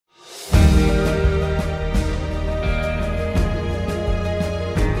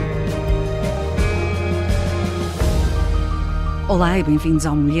Olá e bem-vindos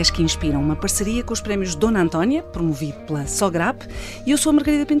ao Mulheres que Inspiram, uma parceria com os prémios Dona Antónia, promovido pela Sograp, e eu sou a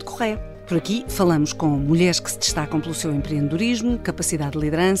Margarida Pinto Correia. Por aqui falamos com mulheres que se destacam pelo seu empreendedorismo, capacidade de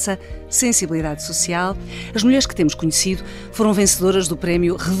liderança, sensibilidade social. As mulheres que temos conhecido foram vencedoras do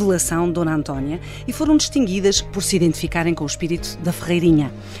prémio Revelação Dona Antónia e foram distinguidas por se identificarem com o espírito da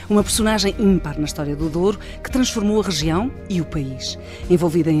Ferreirinha, uma personagem ímpar na história do Douro que transformou a região e o país.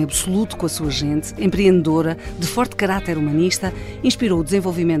 Envolvida em absoluto com a sua gente, empreendedora, de forte caráter humanista, inspirou o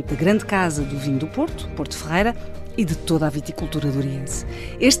desenvolvimento da grande casa do vinho do Porto, Porto Ferreira, e de toda a viticultura doriense.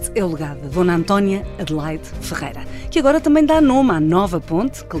 Este é o legado da Dona Antónia Adelaide Ferreira, que agora também dá nome à nova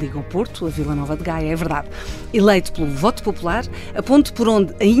ponte que liga o Porto a Vila Nova de Gaia, é verdade. Eleito pelo voto popular, a ponte por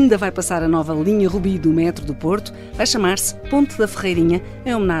onde ainda vai passar a nova linha Rubi do metro do Porto vai chamar-se Ponte da Ferreirinha,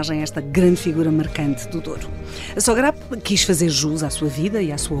 em homenagem a esta grande figura marcante do Douro. A Sograp quis fazer jus à sua vida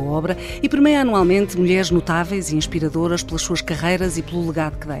e à sua obra e premia anualmente mulheres notáveis e inspiradoras pelas suas carreiras e pelo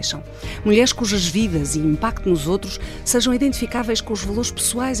legado que deixam. Mulheres cujas vidas e impacto nos outros sejam identificáveis com os valores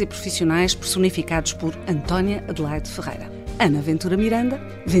pessoais e profissionais personificados por Antónia Adelaide Ferreira. Ana Ventura Miranda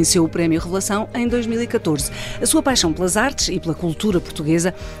venceu o Prémio Revelação em 2014. A sua paixão pelas artes e pela cultura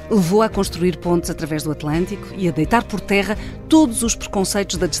portuguesa levou-a a construir pontes através do Atlântico e a deitar por terra todos os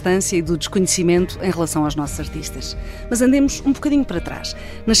preconceitos da distância e do desconhecimento em relação aos nossos artistas. Mas andemos um bocadinho para trás.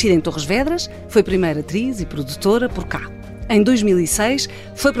 Nascida em Torres Vedras, foi primeira atriz e produtora por cá. Em 2006,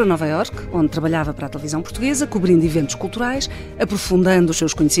 foi para Nova Iorque, onde trabalhava para a televisão portuguesa, cobrindo eventos culturais, aprofundando os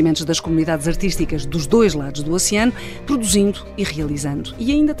seus conhecimentos das comunidades artísticas dos dois lados do oceano, produzindo e realizando.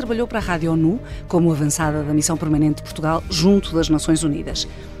 E ainda trabalhou para a Rádio ONU, como avançada da Missão Permanente de Portugal junto das Nações Unidas.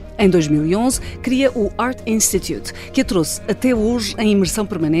 Em 2011, cria o Art Institute, que a trouxe até hoje em imersão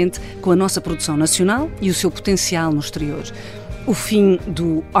permanente com a nossa produção nacional e o seu potencial no exterior. O fim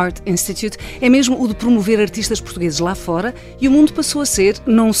do Art Institute é mesmo o de promover artistas portugueses lá fora e o Mundo passou a ser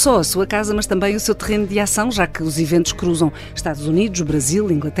não só a sua casa, mas também o seu terreno de ação, já que os eventos cruzam Estados Unidos, Brasil,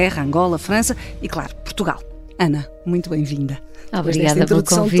 Inglaterra, Angola, França e, claro, Portugal. Ana, muito bem-vinda. Obrigada pelo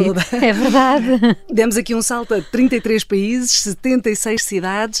convite. Toda. É verdade. Demos aqui um salto a 33 países, 76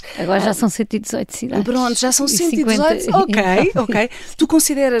 cidades. Agora já são 118 cidades. Pronto, já são 118. Ok. Tu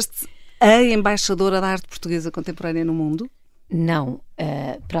consideras-te a embaixadora da arte portuguesa contemporânea no mundo? Não,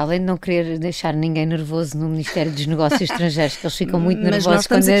 para além de não querer deixar ninguém nervoso no Ministério dos Negócios Estrangeiros, que eles ficam muito nervosos. Mas nós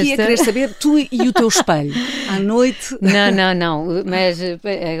estamos aqui a querer saber tu e o teu espelho, à noite. Não, mas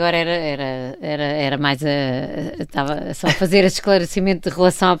agora era mais estava só a fazer esse esclarecimento de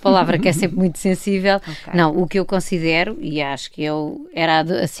relação à palavra, que é sempre muito sensível. Okay. Não, o que eu considero, e acho que eu era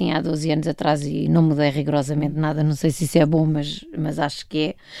assim há 12 anos atrás e não mudei rigorosamente nada, não sei se isso é bom, mas acho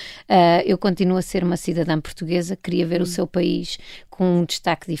que é. Eu continuo a ser uma cidadã portuguesa, queria ver o seu país com um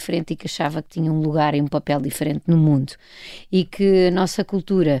destaque diferente e que achava que tinha um lugar e um papel diferente no mundo e que a nossa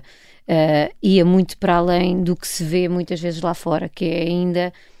cultura ia muito para além do que se vê muitas vezes lá fora, que é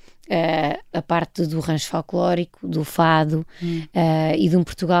ainda a parte do rancho folclórico, do fado e de um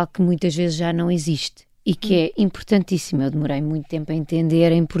Portugal que muitas vezes já não existe e que é importantíssimo. Eu demorei muito tempo a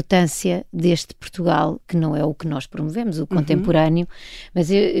entender a importância deste Portugal, que não é o que nós promovemos, o contemporâneo,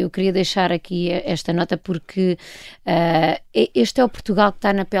 mas eu queria deixar aqui esta nota porque este é o Portugal que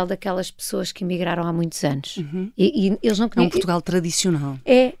está na pele daquelas pessoas que emigraram há muitos anos. E eles não conhecem. É um Portugal tradicional.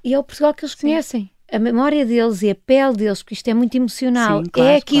 E é o Portugal que eles conhecem. A memória deles e a pele deles, porque isto é muito emocional. Sim, claro,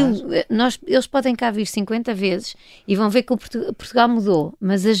 é aquilo. Claro. Eles podem cá vir 50 vezes e vão ver que o Portugal mudou,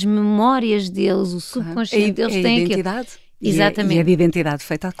 mas as memórias deles, o subconsciente deles têm a identidade. Exatamente. E é de identidade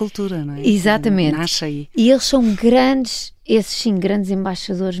feita à cultura, não é? Exatamente. Nasce aí. E eles são grandes, esses sim, grandes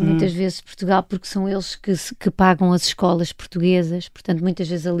embaixadores muitas vezes de Portugal, porque são eles que pagam as escolas portuguesas, portanto muitas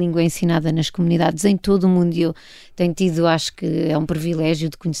vezes a língua é ensinada nas comunidades em todo o mundo e eu tenho tido, acho que é um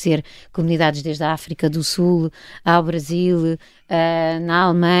privilégio de conhecer comunidades desde a África do Sul ao Brasil, na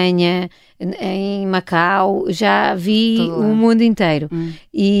Alemanha, em Macau, já vi o mundo inteiro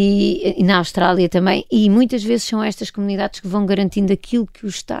e na Austrália também, e muitas vezes são estas comunidades que vão garantindo aquilo que o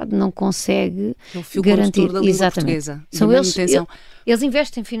Estado não consegue garantir. Da língua portuguesa. São eles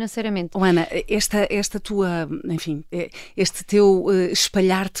investem financeiramente. Ana, esta tua, enfim, este teu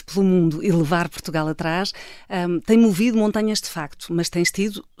espalhar-te pelo mundo e levar Portugal atrás tem movido montanhas de facto, mas tens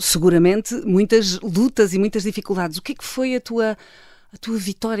tido seguramente muitas lutas e muitas dificuldades. O que é que foi a tua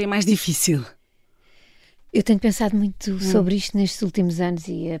vitória mais difícil? Eu tenho pensado muito sobre isto nestes últimos anos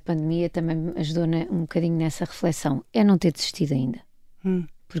e a pandemia também me ajudou um bocadinho nessa reflexão. É não ter desistido ainda.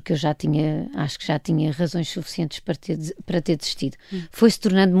 Porque eu acho que já tinha razões suficientes para ter desistido. Foi-se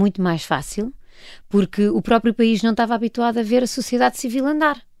tornando muito mais fácil, porque o próprio país não estava habituado a ver a sociedade civil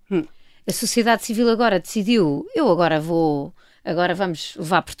andar. A sociedade civil agora decidiu, eu agora vou agora vamos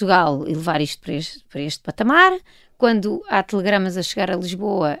levar Portugal e levar isto para este patamar. Quando há telegramas a chegar a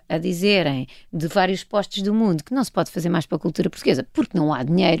Lisboa a dizerem de vários postos do mundo que não se pode fazer mais para a cultura portuguesa porque não há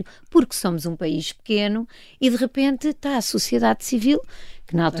dinheiro, porque somos um país pequeno, e de repente está a sociedade civil,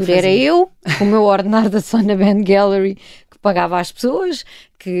 que na altura era eu, com o meu ordenado da Sona Band Gallery, que pagava às pessoas,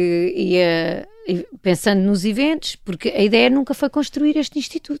 que ia pensando nos eventos, porque a ideia nunca foi construir este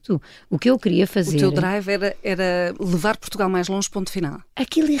instituto. O que eu queria fazer... O teu drive era levar Portugal mais longe, ponto final.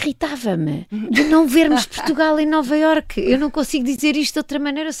 Aquilo irritava-me, de não vermos Portugal em Nova Iorque. Eu não consigo dizer isto de outra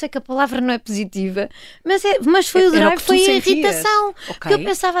maneira, eu sei que a palavra não é positiva, mas foi o drive, foi a irritação. Porque eu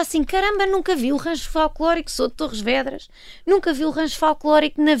pensava assim, caramba, nunca vi o rancho folclórico, sou de Torres Vedras, nunca vi o rancho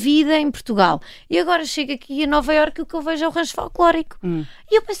folclórico na vida em Portugal. E agora chego aqui a Nova Iorque e o que eu vejo é o rancho folclórico.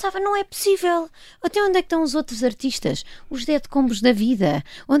 E eu pensava, não é possível. Até onde é que estão os outros artistas? Os Dead Combos da vida?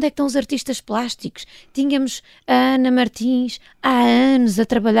 Onde é que estão os artistas plásticos? Tínhamos a Ana Martins há anos a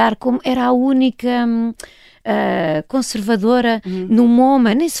trabalhar como era a única conservadora no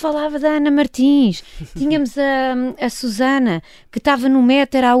MoMA, nem se falava da Ana Martins. Tínhamos a Susana, que estava no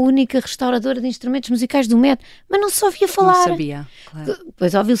Met, era a única restauradora de instrumentos musicais do Met, mas não se ouvia falar. Não sabia, claro.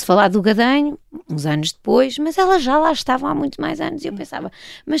 Depois ouviu-se falar do Gadanho, uns anos depois, mas elas já lá estavam há muito mais anos, e eu pensava,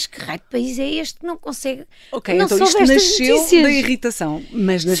 mas que raio de país é este que não consegue... Ok, não então isto nasceu da irritação,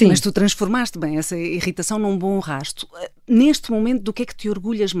 mas tu transformaste bem essa irritação num bom rasto. Neste momento, do que é que te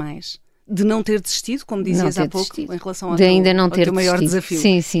orgulhas mais? De não ter desistido, como dizias há pouco, em relação ao teu maior desafio.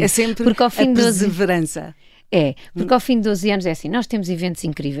 Sim. É sempre porque ao fim a perseverança. Porque ao fim de 12 anos é assim, nós temos eventos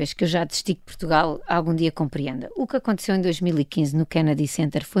incríveis que eu já desisti que Portugal algum dia compreenda. O que aconteceu em 2015 no Kennedy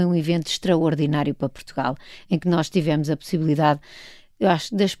Center foi um evento extraordinário para Portugal, em que nós tivemos a possibilidade, eu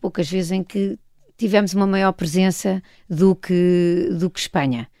acho, das poucas vezes em que tivemos uma maior presença do que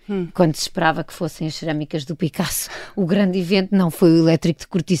Espanha. Quando se esperava que fossem as cerâmicas do Picasso. O grande evento não foi o elétrico de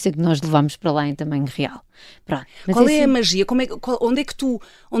cortiça que nós levámos para lá em tamanho real. Pronto. Qual é a magia? Onde é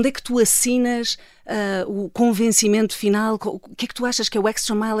que tu assinas o convencimento final? O que é que tu achas que é o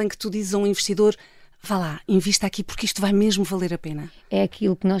extra mile em que tu dizes a um investidor: vá lá, invista aqui porque isto vai mesmo valer a pena? É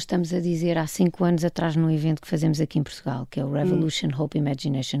aquilo que nós estamos a dizer há 5 anos atrás num evento que fazemos aqui em Portugal, que é o Revolution, Hope,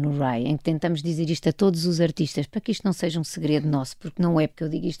 Imagination, o RAI, em que tentamos dizer isto a todos os artistas, para que isto não seja um segredo nosso, porque não é, porque eu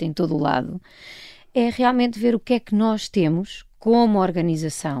digo isto em todo o lado, é realmente ver o que é que nós temos como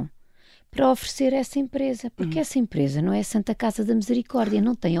organização para oferecer a essa empresa, porque essa empresa não é a Santa Casa da Misericórdia,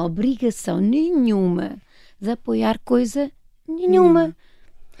 não tem obrigação nenhuma de apoiar coisa nenhuma.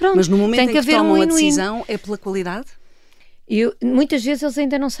 Pronto, mas no momento em que tomam a decisão é pela qualidade? Muitas vezes eles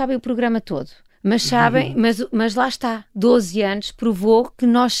ainda não sabem o programa todo, mas sabem, mas lá está, 12 anos provou que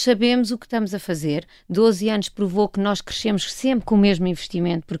nós sabemos o que estamos a fazer, 12 anos provou que nós crescemos sempre com o mesmo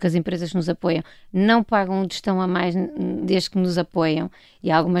investimento, porque as empresas que nos apoiam não pagam um tostão a mais desde que nos apoiam,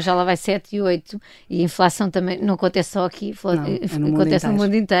 e algumas já lá vai 7 e 8, e a inflação também não acontece só aqui, acontece no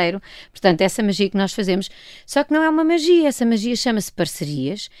mundo inteiro. Portanto, essa magia que nós fazemos, só que não é uma magia, essa magia chama-se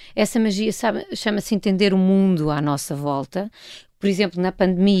parcerias, essa magia chama-se entender o mundo à nossa volta. Por exemplo, na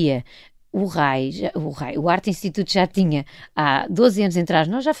pandemia, o Arte Instituto já tinha há 12 anos atrás,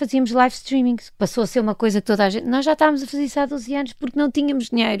 nós já fazíamos live streaming, passou a ser uma coisa que toda a gente, nós já estávamos a fazer isso há 12 anos porque não tínhamos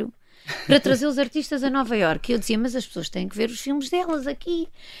dinheiro para trazer os artistas a Nova Iorque. E eu dizia, mas as pessoas têm que ver os filmes delas aqui.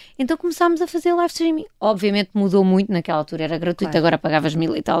 Então começámos a fazer live streaming. Obviamente mudou muito, naquela altura era gratuito, agora pagavas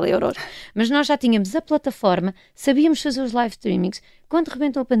 1000 e tal euros. Mas nós já tínhamos a plataforma, sabíamos fazer os live streamings. Quando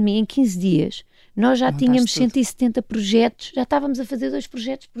rebentou a pandemia, em 15 dias, nós já tínhamos 170 projetos, já estávamos a fazer 2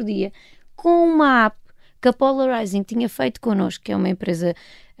 projetos por dia, com uma app que a Polarizing tinha feito connosco, que é uma empresa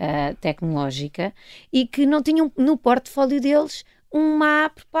tecnológica, e que não tinham no portfólio deles uma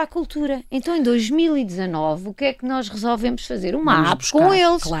app para a cultura. Então, em 2019, o que é que nós resolvemos fazer? Uma app com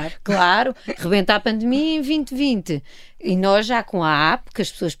eles. Claro. Rebenta a pandemia em 2020. E nós já com a app, que as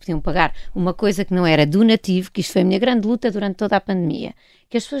pessoas podiam pagar uma coisa que não era donativo, que isto foi a minha grande luta durante toda a pandemia,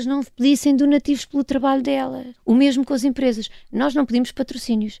 que as pessoas não pedissem donativos pelo trabalho delas. O mesmo com as empresas. Nós não pedimos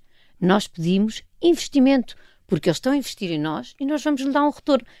patrocínios. Nós pedimos investimento, porque eles estão a investir em nós e nós vamos lhe dar um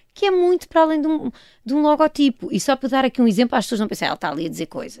retorno, que é muito para além de um logotipo. E só para dar aqui um exemplo, as pessoas não pensam, ela está ali a dizer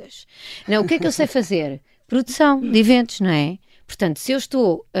coisas. Não, o que é que eu sei fazer? Produção de eventos, não é? Portanto, se eu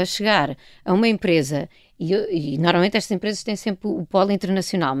estou a chegar a uma empresa, e normalmente estas empresas têm sempre o polo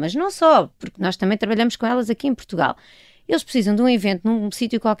internacional, mas não só, porque nós também trabalhamos com elas aqui em Portugal. Eles precisam de um evento num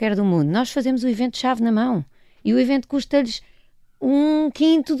sítio qualquer do mundo. Nós fazemos o evento chave na mão. E o evento custa-lhes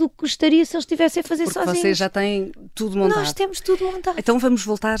 1/5 do que custaria se eles estivessem a fazer porque sozinhos. Vocês já têm tudo montado. Nós temos tudo montado. Então vamos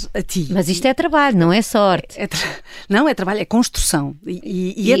voltar a ti. Mas isto é trabalho, não é sorte. Não, é trabalho, é construção.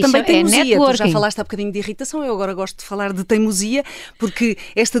 E é também teimosia. Tu já falaste há bocadinho de irritação, eu agora gosto de falar de teimosia, porque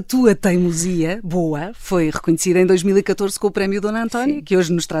esta tua teimosia boa foi reconhecida em 2014 com o Prémio Dona Antónia, que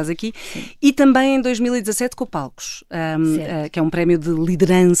hoje nos traz aqui, e também em 2017 com o Palcos, que é um prémio de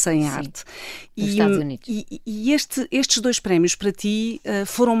liderança em arte. Nos Estados Unidos. E estes dois prémios para ti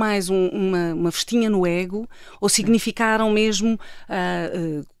foram mais uma festinha no ego ou significaram mesmo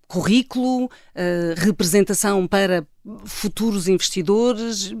currículo, representação para futuros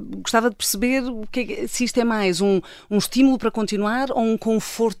investidores? Gostava de perceber se isto é mais um estímulo para continuar ou um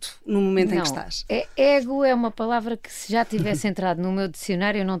conforto no momento em que estás. Ego é uma palavra que, se já tivesse entrado no meu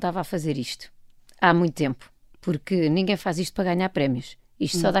dicionário, eu não estava a fazer isto há muito tempo, porque ninguém faz isto para ganhar prémios.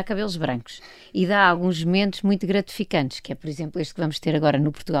 Isto só dá cabelos brancos e dá alguns momentos muito gratificantes, que é, por exemplo, este que vamos ter agora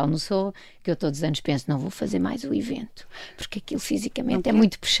no Portugal, no Sorro, que eu todos os anos penso, não vou fazer mais o evento, porque aquilo fisicamente é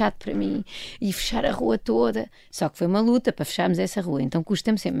muito puxado para mim, e fechar a rua toda. Só que foi uma luta para fecharmos essa rua, então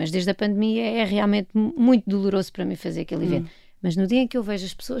custa-me sempre, mas desde a pandemia é realmente muito doloroso para mim fazer aquele evento. Mas no dia em que eu vejo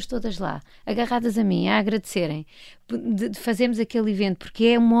as pessoas todas lá, agarradas a mim, a agradecerem de fazermos aquele evento, porque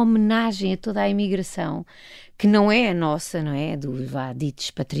é uma homenagem a toda a imigração, que não é a nossa, não é? Ditos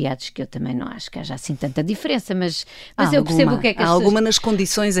expatriados, que eu também não acho que haja assim tanta diferença, mas eu percebo o que é que há alguma nas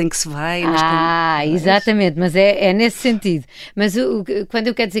condições em que se vai. Exatamente, mas é nesse sentido. Mas quando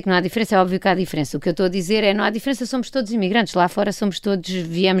eu quero dizer que não há diferença, é óbvio que há diferença. O que eu estou a dizer é, não há diferença, somos todos imigrantes. Lá fora somos todos,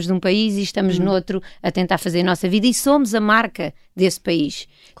 viemos de um país e estamos noutro a tentar fazer a nossa vida e somos a marca desse país.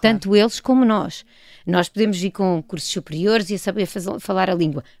 Claro. Tanto eles como nós. Nós podemos vir com cursos superiores e a saber falar a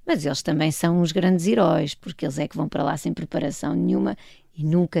língua, mas eles também são uns grandes heróis, porque eles é que vão para lá sem preparação nenhuma e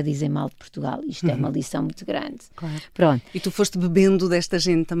nunca dizem mal de Portugal. Isto é uma lição muito grande. Claro. Pronto. E tu foste bebendo desta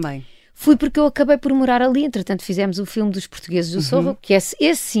gente também? Fui porque eu acabei por morar ali, entretanto fizemos o filme dos portugueses do Sorro, que esse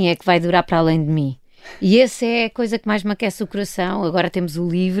sim é que vai durar para além de mim. E essa é a coisa que mais me aquece o coração. Agora temos o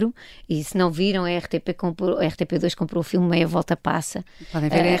livro e, se não viram, a RTP2 comprou o filme Meia Volta Passa. Podem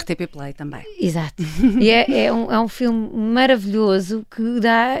ver a RTP Play também. Exato. E é um filme maravilhoso que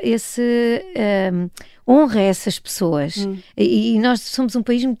dá honra a essas pessoas. E nós somos um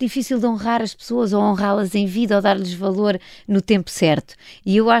país muito difícil de honrar as pessoas, ou honrá-las em vida, ou dar-lhes valor no tempo certo.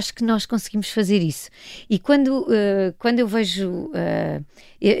 E eu acho que nós conseguimos fazer isso. E quando eu vejo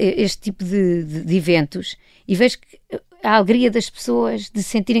este tipo de eventos e vejo que a alegria das pessoas de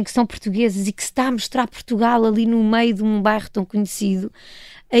sentirem que são portugueses e que se está a mostrar Portugal ali no meio de um bairro tão conhecido,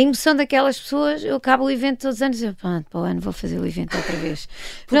 a emoção daquelas pessoas, eu acabo o evento todos os anos e para o ano vou fazer o evento outra vez.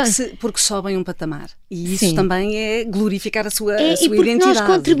 Porque sobem um patamar. E isso também é glorificar a sua e porque identidade. Nós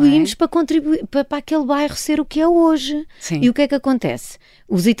contribuímos para aquele bairro ser o que é hoje. Sim. E o que é que acontece?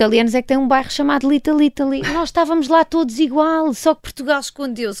 Os italianos é que têm um bairro chamado Little. Nós estávamos lá todos igual, só que Portugal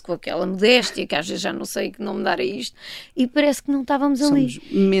escondeu-se com aquela modéstia, que às vezes já não sei que nome dar a isto, e parece que não estávamos ali.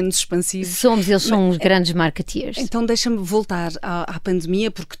 Somos menos expansivos. Eles são uns grandes marketeers. Então deixa-me voltar à pandemia,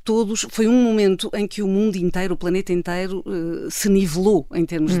 porque foi um momento em que o mundo inteiro, o planeta inteiro, se nivelou em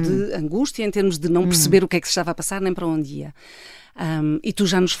termos de angústia, em termos de não perceber o que é que se estava a passar, nem para onde ia. E tu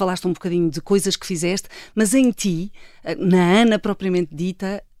já nos falaste um bocadinho de coisas que fizeste, mas em ti, na Ana propriamente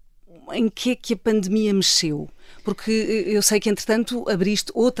dita, em que é que a pandemia mexeu? Porque eu sei que, entretanto,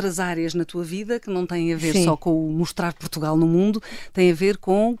 abriste outras áreas na tua vida que não têm a ver só com o mostrar Portugal no mundo, têm a ver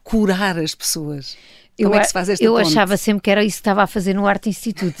com curar as pessoas. Como é que se faz esta ponte? Achava sempre que era isso que estava a fazer no Art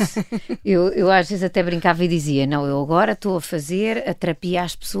Institute. eu às vezes até brincava e dizia, não, eu agora estou a fazer a terapia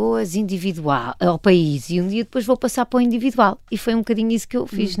às pessoas individual, ao país, e um dia depois vou passar para o individual. E foi um bocadinho isso que eu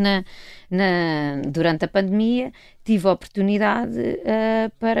fiz durante a pandemia. Tive a oportunidade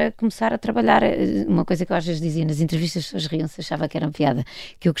para começar a trabalhar. Uma coisa que eu às vezes dizia nas entrevistas, as pessoas riam-se, achava que era uma piada,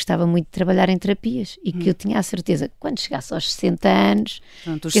 que eu gostava muito de trabalhar em terapias e que eu tinha a certeza que quando chegasse aos 60 anos,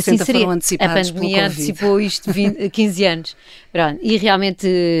 pronto, os 60 assim foram antecipados a pandemia antecipou isto 15 anos. Pronto, e realmente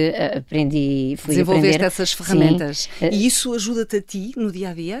desenvolveste essas ferramentas. E isso ajuda-te a ti no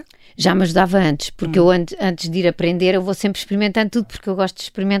dia-a-dia? Já me ajudava antes, porque eu antes de ir aprender, eu vou sempre experimentando tudo, porque eu gosto de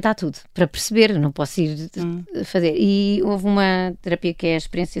experimentar tudo, para perceber, não posso ir fazer. E houve uma terapia que é a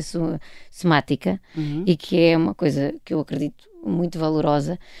experiência somática e que é uma coisa que eu acredito muito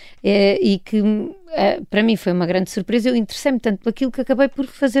valorosa, e que para mim foi uma grande surpresa. Eu interessei-me tanto por aquilo que acabei por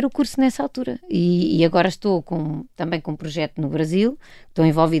fazer o curso nessa altura, e agora estou também com um projeto no Brasil, estou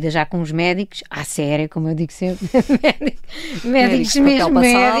envolvida já com os médicos, à séria, como eu digo sempre, médicos mesmo,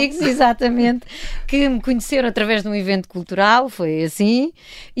 médicos, exatamente, que me conheceram através de um evento cultural, foi assim,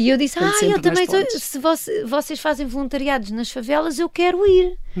 e eu disse, eu também, se vocês fazem voluntariados nas favelas, eu quero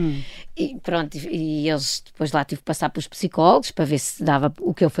ir. E pronto, e eles, depois lá tive que passar pelos psicólogos para ver se dava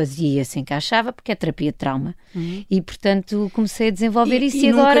o que eu fazia, se encaixava, porque é terapia de trauma, e portanto comecei a desenvolver isso. E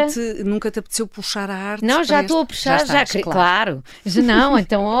agora nunca te apeteceu puxar a arte? Não, já estou a puxar, claro. Não,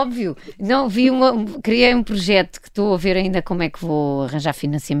 então óbvio, não, criei um projeto que estou a ver ainda como é que vou arranjar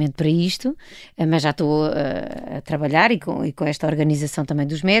financiamento para isto, mas já estou a trabalhar e com esta organização também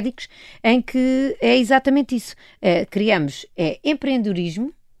dos médicos, em que é exatamente isso, criamos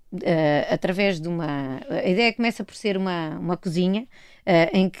empreendedorismo, através de a ideia começa por ser uma cozinha,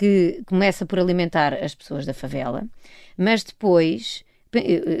 em que começa por alimentar as pessoas da favela, mas depois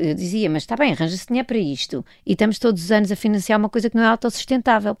eu dizia, mas está bem, arranja-se dinheiro para isto, e estamos todos os anos a financiar uma coisa que não é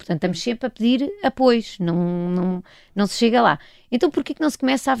autossustentável, portanto estamos sempre a pedir apoios, não se chega lá. Então porquê que não se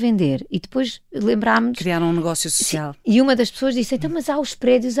começa a vender? E depois lembrámos... Criar um negócio social. E uma das pessoas disse, então mas há os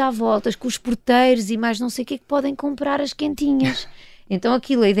prédios à volta, com os porteiros e mais não sei o que podem comprar as quentinhas. Então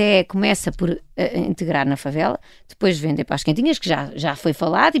a ideia começa por integrar na favela, depois vender para as quentinhas, que já foi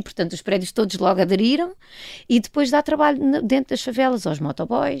falado, e portanto os prédios todos logo aderiram, e depois dá trabalho dentro das favelas aos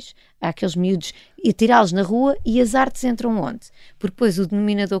motoboys, àqueles miúdos, e tirá-los na rua, e as artes entram onde? Porque depois o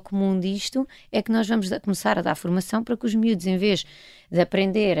denominador comum disto é que nós vamos começar a dar formação para que os miúdos, em vez de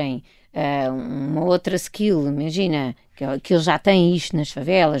aprenderem uma outra skill, imagina, que eles já têm isto nas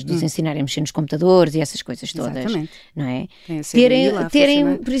favelas, de os ensinarem a mexer nos computadores e essas coisas todas. Exatamente. Não é?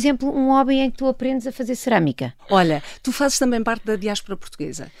 Terem, por exemplo, um hobby em que tu aprendes a fazer cerâmica. Olha, tu fazes também parte da diáspora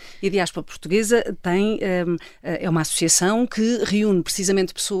portuguesa, e a diáspora portuguesa é uma associação que reúne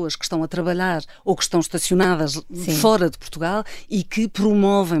precisamente pessoas que estão a trabalhar ou que estão estacionadas fora de Portugal e que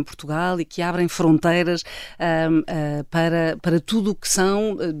promovem Portugal e que abrem fronteiras para tudo o que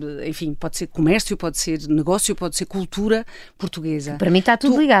são, enfim, pode ser comércio, pode ser negócio, pode ser cultura portuguesa. Para mim está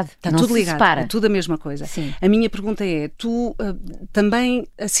tudo ligado. Está tudo ligado, é tudo a mesma coisa. Sim. A minha pergunta é, tu também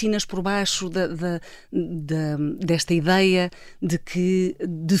assinas por baixo desta ideia de que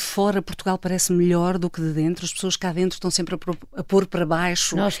de fora Portugal parece melhor do que de dentro? As pessoas cá dentro estão sempre a pôr para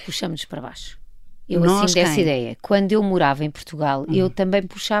baixo. Nós puxamos para baixo. Eu assino dessa ideia. Quando eu morava em Portugal, eu também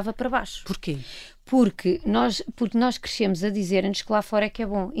puxava para baixo. Porquê? Porque nós crescemos a dizer-nos que lá fora é que é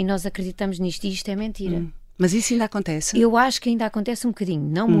bom, e nós acreditamos nisto, e isto é mentira. Mas isso ainda acontece? Eu acho que ainda acontece um bocadinho,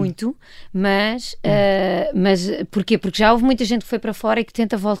 não muito, mas porquê? Porque já houve muita gente que foi para fora e que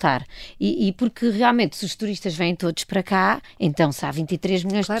tenta voltar. E porque realmente, se os turistas vêm todos para cá, então se há 23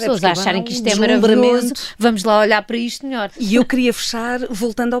 milhões de pessoas a acharem que isto é maravilhoso, vamos lá olhar para isto melhor. E eu queria fechar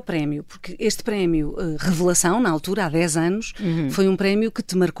voltando ao prémio, porque este prémio Revelação, na altura, há 10 anos, foi um prémio que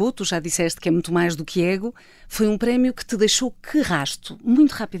te marcou, tu já disseste que é muito mais do que ego, foi um prémio que te deixou que rasto,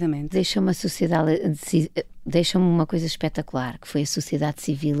 muito rapidamente. Deixa-me uma coisa espetacular, que foi a sociedade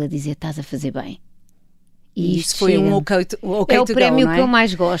civil a dizer estás a fazer bem. E isso foi um ok to go, é o prémio que eu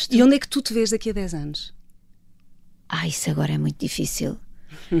mais gosto. E onde é que tu te vês daqui a 10 anos? Isso agora é muito difícil.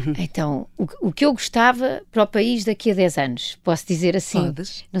 Então, o que eu gostava para o país daqui a 10 anos, posso dizer assim?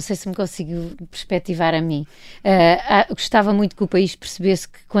 Podes. Não sei se me consigo perspectivar a mim. Gostava muito que o país percebesse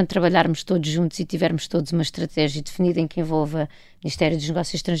que quando trabalharmos todos juntos e tivermos todos uma estratégia definida em que envolva Ministério dos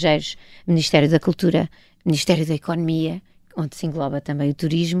Negócios Estrangeiros, Ministério da Cultura, Ministério da Economia, onde se engloba também o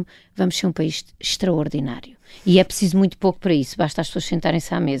turismo, vamos ser um país extraordinário. E é preciso muito pouco para isso, basta as pessoas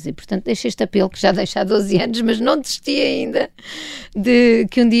sentarem-se à mesa. E, portanto, deixo este apelo, que já deixo há 12 anos, mas não desisti ainda, de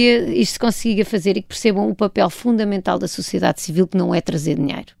que um dia isto se consiga fazer e que percebam o papel fundamental da sociedade civil, que não é trazer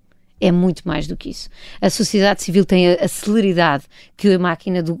dinheiro. É muito mais do que isso. A sociedade civil tem a celeridade que a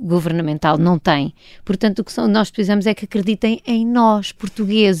máquina governamental não tem. Portanto, o que nós precisamos é que acreditem em nós,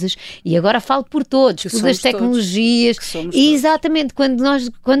 portugueses. E agora falo por todos, por as tecnologias. Exatamente.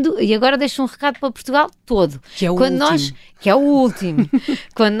 E agora deixo um recado para Portugal todo. Que é o último. Que é o último.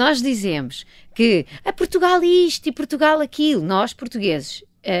 Quando nós dizemos que Portugal isto e Portugal aquilo, nós, portugueses,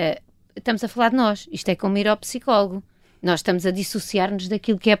 estamos a falar de nós. Isto é como ir ao psicólogo. Nós estamos a dissociar-nos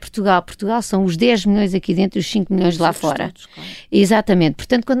daquilo que é Portugal. Portugal são os 10 milhões aqui dentro e os 5 milhões lá fora. Todos, claro. Exatamente.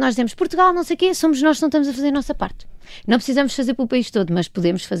 Portanto, quando nós dizemos Portugal não sei o quê, somos nós que não estamos a fazer a nossa parte. Não precisamos fazer para o país todo, mas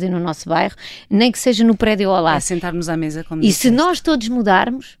podemos fazer no nosso bairro, nem que seja no prédio ao lado. É sentarmos à mesa como E se nós todos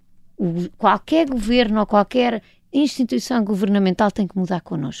mudarmos, qualquer governo ou qualquer instituição governamental tem que mudar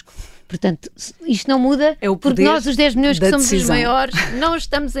connosco. Portanto, isto não muda, porque nós, os 10 milhões que somos decisão. Os maiores, não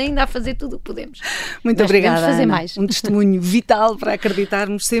estamos ainda a fazer tudo o que podemos. Muito obrigada, fazer Ana. Mais. Um testemunho vital para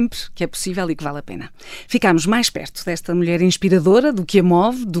acreditarmos sempre que é possível e que vale a pena. Ficámos mais perto desta mulher inspiradora, do que a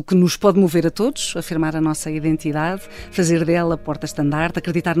move, do que nos pode mover a todos, afirmar a nossa identidade, fazer dela porta-estandarte,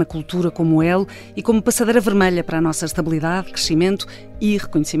 acreditar na cultura como elo e como passadeira vermelha para a nossa estabilidade, crescimento e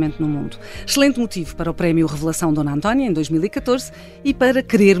reconhecimento no mundo. Excelente motivo para o Prémio Revelação Dona Antónia, em 2014, e para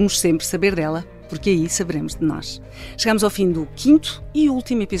querermos sempre saber dela, porque aí saberemos de nós. Chegamos ao fim do 5º e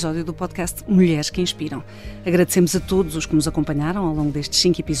último episódio do podcast Mulheres que Inspiram. Agradecemos a todos os que nos acompanharam ao longo destes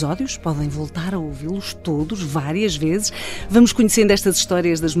 5 episódios. Podem voltar a ouvi-los todos, várias vezes. Vamos conhecendo estas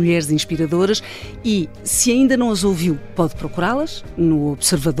histórias das mulheres inspiradoras e, se ainda não as ouviu, pode procurá-las no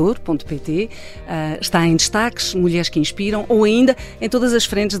observador.pt. Está em destaques, Mulheres que Inspiram, ou ainda em todas as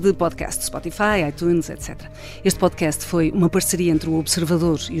frentes de podcast, Spotify, iTunes, etc. Este podcast foi uma parceria entre o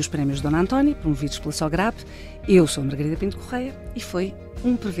Observador e os Prémios Dona Antónia, promovidos pela SOGRAP. Eu sou a Margarida Pinto Correia e foi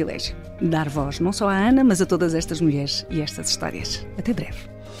um privilégio dar voz não só à Ana, mas a todas estas mulheres e estas histórias. Até breve.